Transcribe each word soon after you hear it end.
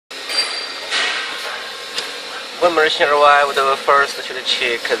When machine arrived, we first should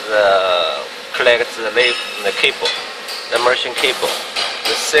check collect the cable, the machine cable.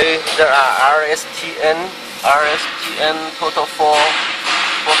 You see there are RSTN total four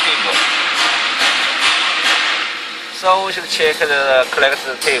cable. So we should check collect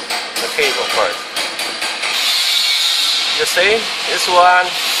the cable first. You see this one,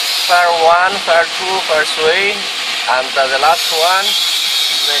 fire 1, fire 2, fire 3, and the last one,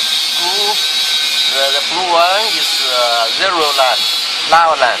 the blue one is zero line,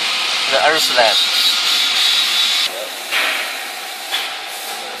 lava line, the earth line.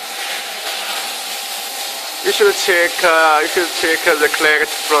 You should check the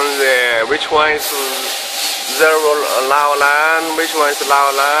collect from the which one is zero lava line, which one is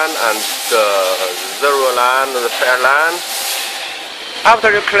lava line, and the zero line, the fire line.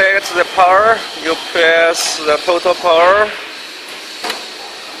 After you collect the power, you press the total power.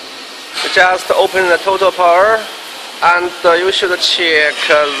 Just open the total power, and you should check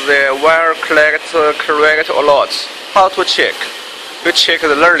the wire collect correct or not. How to check? You check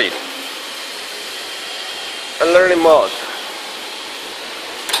the learning mode.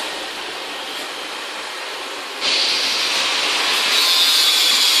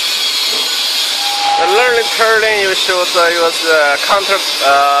 The learning turning, you should use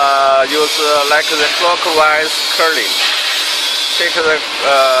like the clockwise curling. Check the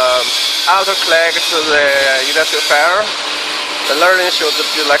after collect the electric fire. The learning should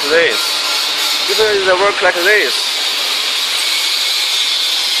be like this. If it work like this,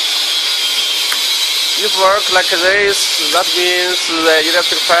 if work like this, that means the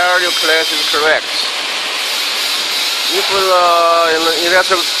electric fire you collect is correct. If the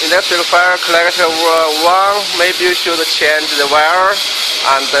electric fire collect wrong, maybe you should change the wire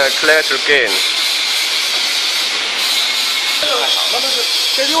and collect again.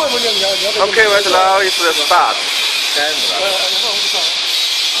 Okay, right now is the start.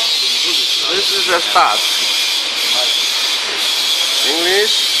 This is the start.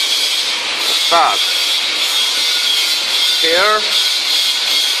 English, start. Here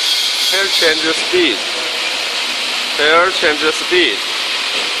change the speed. Here change the speed.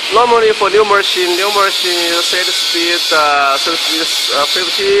 Normally for new machine you set the speed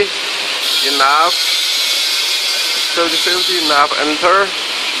 50 enough. 50 enough, enter.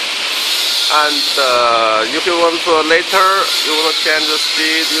 And if you want to later, you want to change the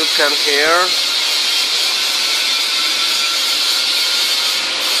speed, you can here.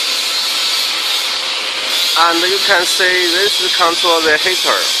 And you can say this is control the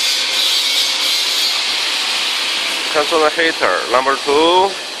heater. Control the heater. Number 2,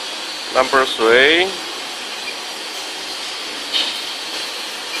 number 3.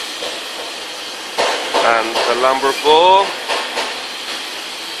 And number 4.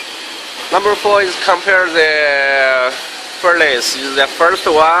 Number 4 is compare the furnace. Is the first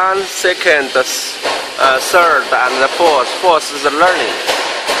one, second, third, and the fourth. Fourth is the learning.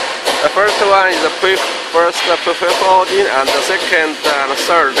 The first one is the pre-folding, and the second and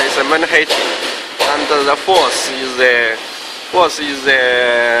third is the main heating, and the fourth is the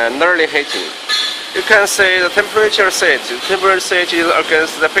learning heating. You can say the temperature set. Temperature set is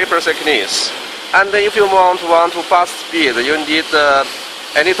against the paper thickness. And if you want to fast speed, you need a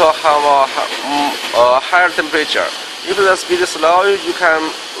little higher temperature. If the speed is slow, you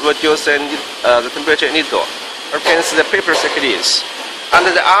can reduce the temperature a little against the paper thickness. And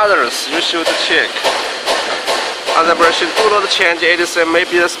the others you should check. And the machine do not change it.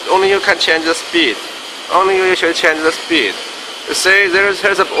 Maybe only you can change the speed. Only you should change the speed. You see,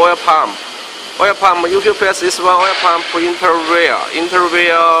 here's an oil pump. Oil pump. If you press this one oil pump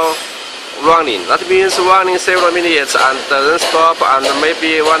interval running. That means running several minutes and then stop, and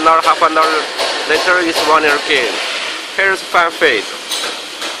maybe 1 hour, half an hour later it's running again. Here's 5 feet.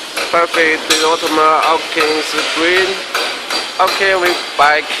 5 feet is automatic. Okay, it's green. Okay, we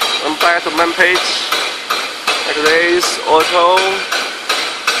back to main page. Like this, auto.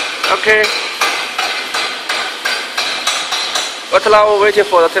 Okay. But now we're waiting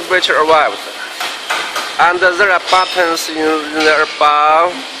for the temperature arrived. And there are buttons in the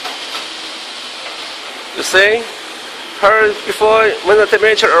above. You see? Before, when the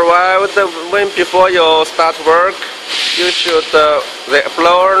temperature arrived, before you start work, you should the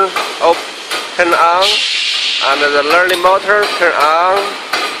blower turn on, and the learning motor turn on,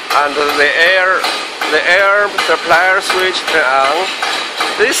 and the air supply switch turn on.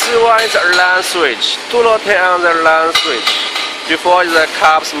 This one is a LAN switch. Do not turn on the LAN switch before the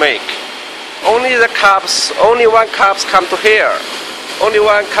cups make. Only one cups come to here. Only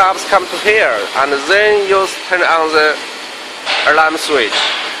one cups come to here, and then you turn on the alarm switch.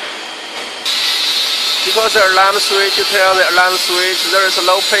 Because the alarm switch, you turn the alarm switch, there is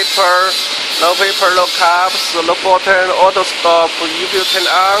no paper, no cups, no button, auto stop. If you turn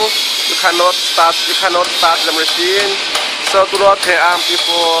on, you cannot start the machine. So do not turn on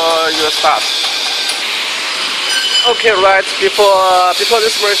before you start. Okay, right, before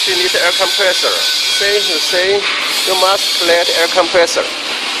this machine needs air compressor. See, you must clean the air compressor.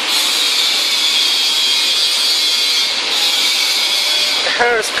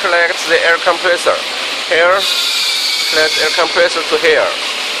 Here collect the air compressor. Here, collect air compressor to here.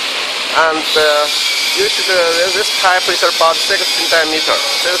 And this pipe is about 16 diameter.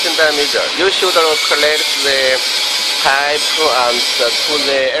 You should collect the pipe and to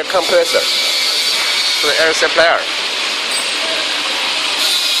the air compressor, to the air supplier.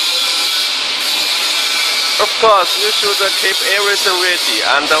 Of course, you should keep everything ready,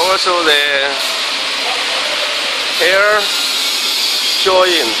 and also the hair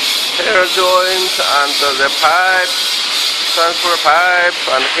joint and the pipe, transfer pipe,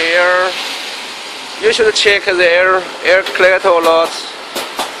 and here. You should check the air collector a lot.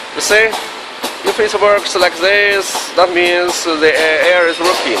 You see, if it works like this, that means the air is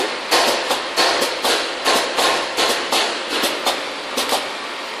working.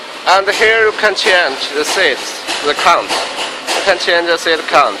 And here you can change the seats, the count. You can change the seat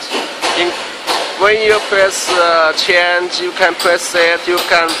count. When you press change, you can press set, you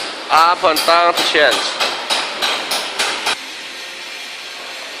can up and down to change.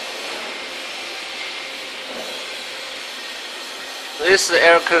 This is the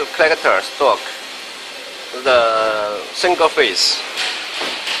air collector stock, the single phase.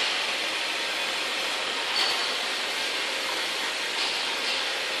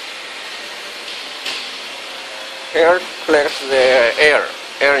 Here collects the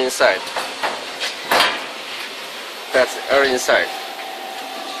air inside. That's the air inside.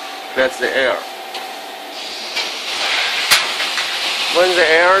 That's the air. When the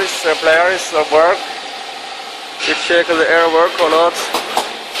air supplier is at work, you check the air work or not.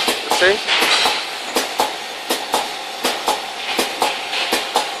 You see?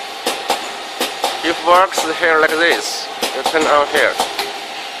 If it works here like this, you turn on here.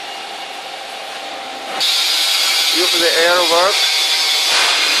 If the air works,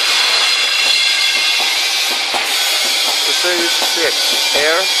 you see it's check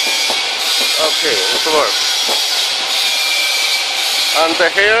air. Okay, it works. And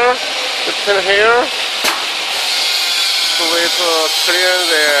here, you turn here to clear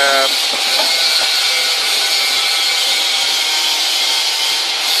the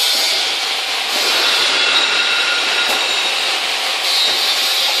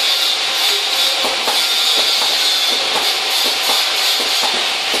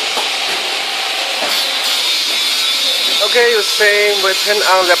okay, you see, we turn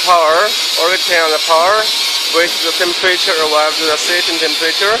on the power, or we turn on the power with the temperature above the setting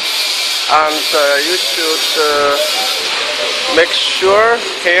temperature, and you should make sure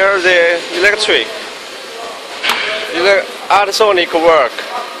here the electric ultrasonic work.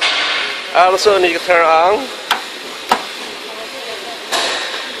 Ultrasonic turn on.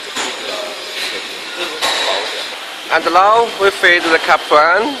 And now we feed the cup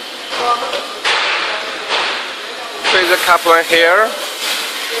 1. Feed the cup 1 here.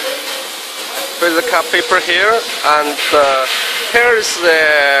 Feed the cup paper here, and here is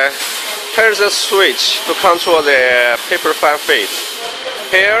the switch to control the paper fan feed.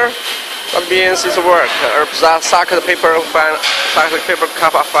 Here, that means it's work. Suck the paper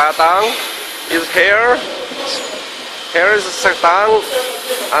cup fan down. Is here. Here is suck down,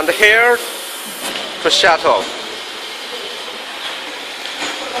 and here to shut off.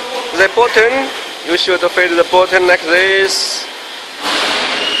 The button, you should feed the button like this.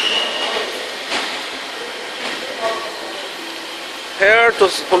 Here to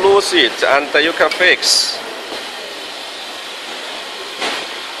lose it, and you can fix.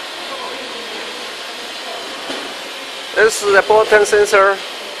 This is the button sensor.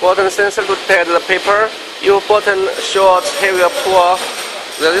 Button sensor to detect the paper. If button short, he will pull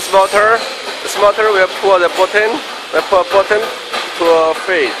this motor. This motor will pull the button. The button to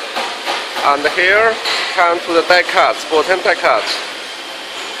feed. And here come to the die cut, button die cut.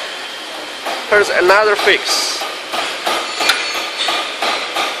 Here's another fix.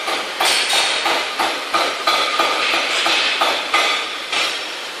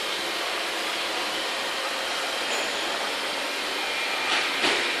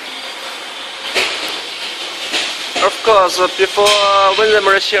 Of course, before when the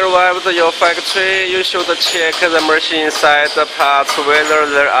machine arrives at your factory, you should check the machine inside the parts, whether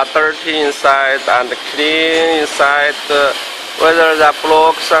there are dirty inside and clean inside, whether they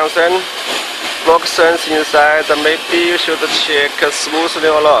block something. block sense inside, maybe you should check smoothly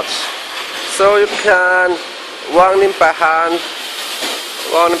or not. So you can one by hand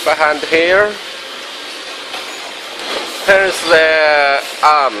here. Here's the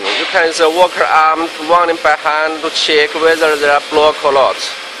arm. You can use the worker arm to one by hand to check whether there are block or not.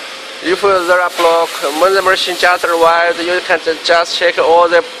 If there are block, when the machine just arrived, you can just check all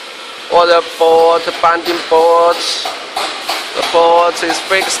the bolt, binding bolts. The bolt is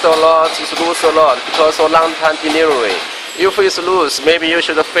fixed or not, is loose or not, because of long time delivery. If it's loose, maybe you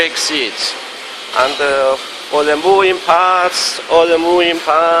should fix it. And for the moving parts,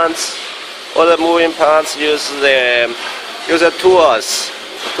 use the tools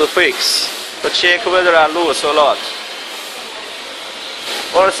to fix, to check whether they are loose or not.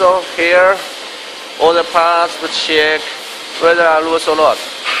 Also here, all the parts to check whether they are loose or not.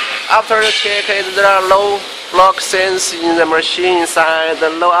 After you check it, there are no block sense in the machine inside,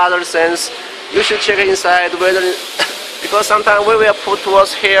 no other sense. You should check inside whether, because sometimes we will put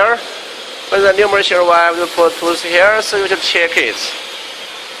tools here. When the new machine arrives, we put tools here, so you should check it.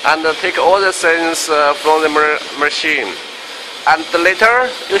 And take all the sense from the machine. And later,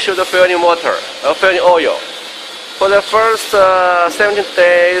 you should fill in water, fill in oil. For the first 17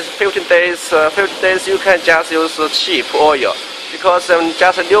 days, 15 days, you can just use cheap oil. Because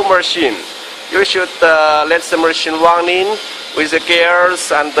just a new machine, you should let the machine run in with the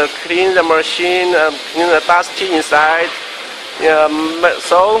gears and clean the machine, clean the dust inside.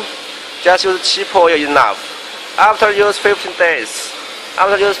 So just use cheap oil enough. After use 15 days,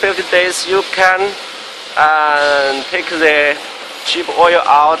 you can take the cheap oil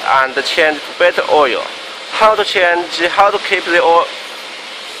out and change to better oil. How to change? How to keep the oil?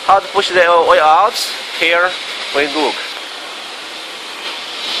 How to push the oil out? Here we look.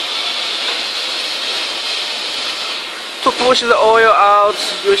 To push the oil out,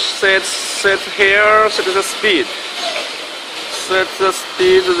 you set here, set the speed. Set the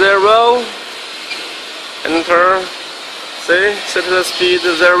speed 0. Enter. See, set the speed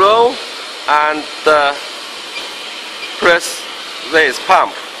 0 and press this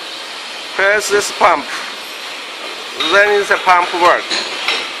pump. Press this pump. Then the pump work.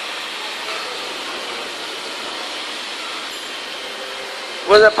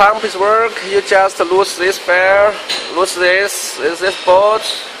 When the pump is work, you just lose this bear, lose this bolt,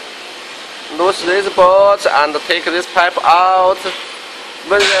 and take this pipe out.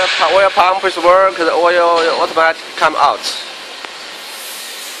 When the oil pump is work, the oil automatically come out.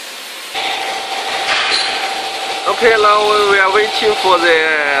 Okay, now we are waiting for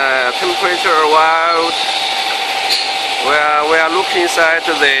the temperature arrived. We are looking inside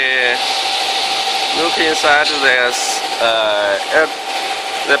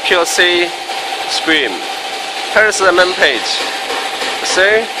the PLC screen. Here's the main page.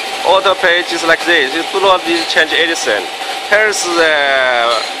 See, auto page is like this. You do not need to change anything. Here's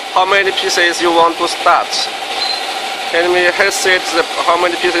how many pieces you want to start. Here's how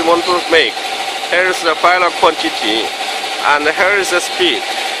many pieces you want to make. Here's the final quantity, and here is the speed.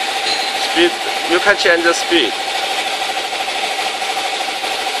 You can change the speed.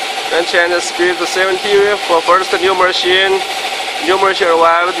 Then change the speed to 70 for first new machine. New machine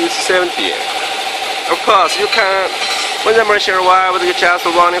arrived is 70. Of course, you can, when the machine arrived, you just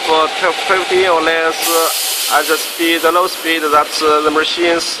run it for 50 or less at the speed, the low speed that the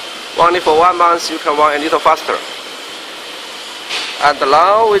machines running for 1 month, you can run a little faster. And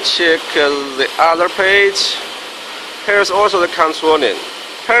now we check the other page. Here's also the controlling.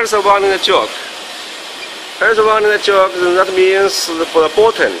 Here's the one in the jog. Here's the one in the jog. That means for the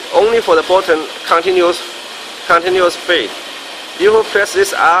button, only for the button, continuous speed. If you press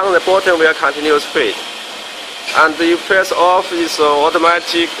this on, the button will continuous speed. And you press off is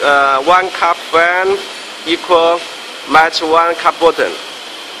automatic 1 cup fan equal match 1 cup button.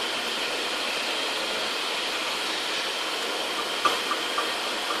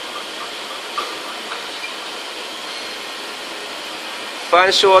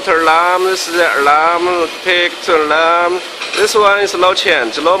 Fan short alarm, this is the alarm, detect alarm. This one is low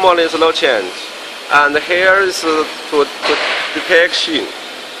change, normally is low change. And here is to detection.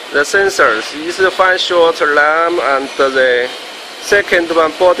 The sensors is the fan short alarm, and the second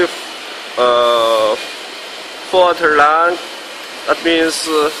one body fault alarm. That means,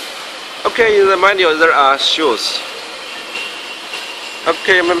 okay, in the manual there are shoes.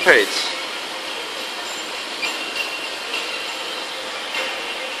 Okay, main page.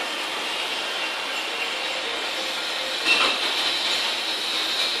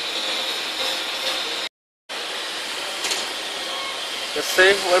 You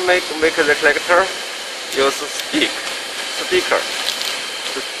see, we make the collector use speaker.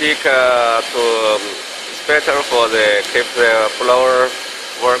 stick it's better for the keep the blower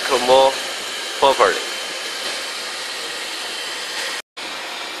work more properly.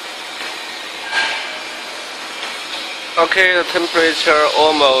 Okay, the temperature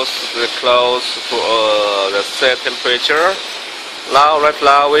almost close to the set temperature. Right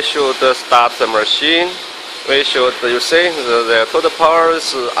now we should start the machine. We should, you see, the total power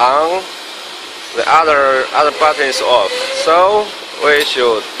is on, the other button is off. So we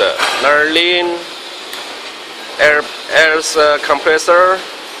should turn in air compressor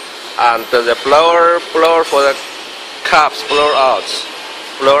and the blower for the cups blow out.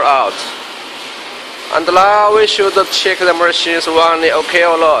 And now we should check the machine is running okay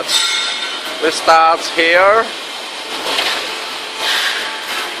or not. We start here.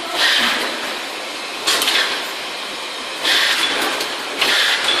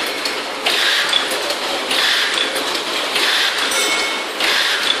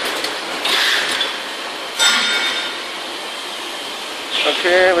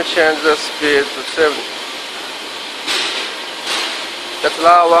 Okay, we change the speed to 7. That's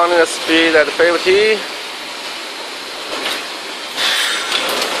now running the speed at 50.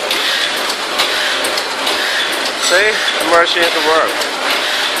 See, the machine works.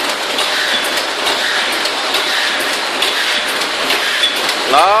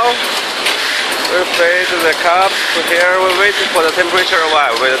 Now we fade the cups to here. We're waiting for the temperature a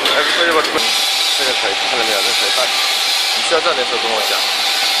while. Everybody was. 这个可以看到没有？这可以看。你需要这里的时候跟我讲。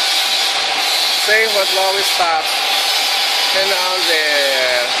See what now we start. Turn on the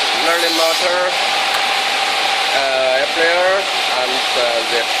learning motor, air player, and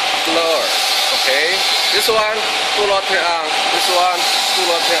the blower. Okay. This one, do not turn on. This one, do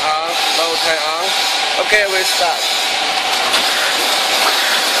not turn on. No turn on. Okay, we start.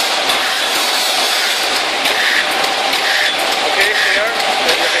 Okay, here,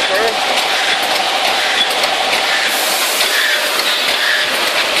 take the paper.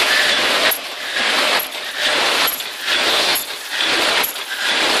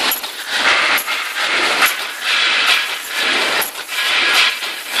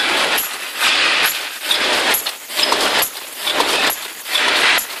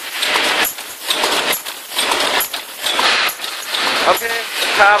 Okay, the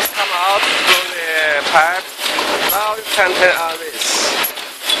cups come out from the pipe. Now you can turn on this.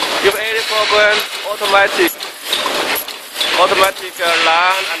 If any problem, automatic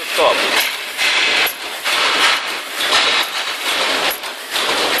run and stop.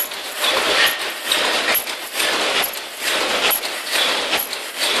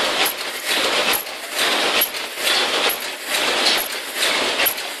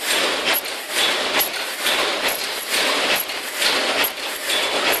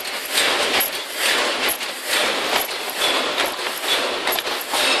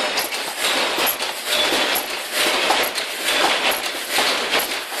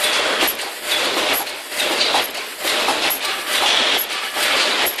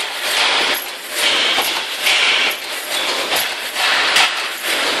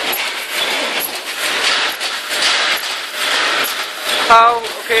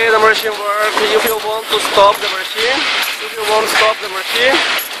 Okay, the machine works. If you want to stop the machine,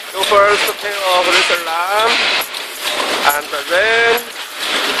 you first turn off this alarm and then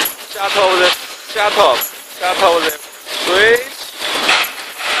shut off the switch.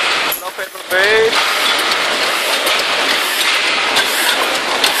 No paper base.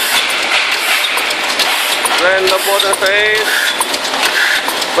 Then the bottom face.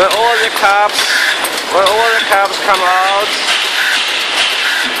 When all the caps come out,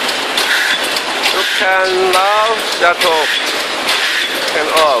 you can now shut off, turn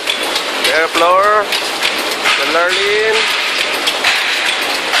off the air blower, the learning,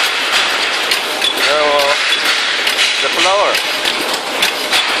 the blower.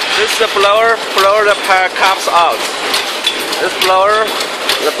 This is the blower the cups out. This blower,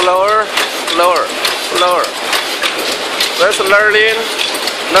 the blower. This learning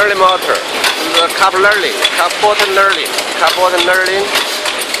motor, the cup bottom learning,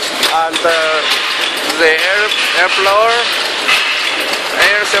 and the air blower,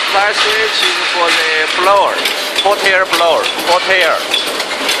 air supply switch is for the blower, hot air.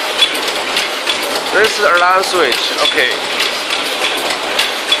 This is alarm switch, okay.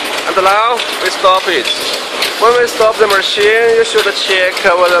 And now we stop it. When we stop the machine, you should check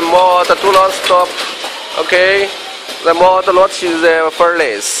whether the mode do not stop, okay. The mode not is the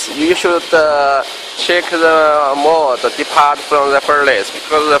furnace. You should check the mode depart from the furnace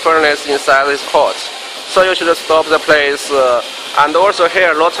because the furnace inside is hot. So you should stop the place and also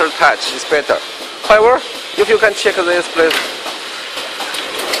here local touch is better. However, if you can check this place,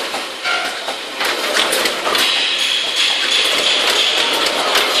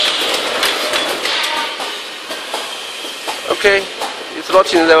 Okay, it's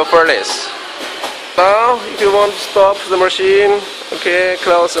not in the furnace. Now, if you want to stop the machine, okay,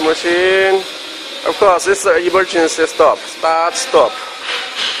 close the machine. Of course, this is an emergency stop. Start, stop.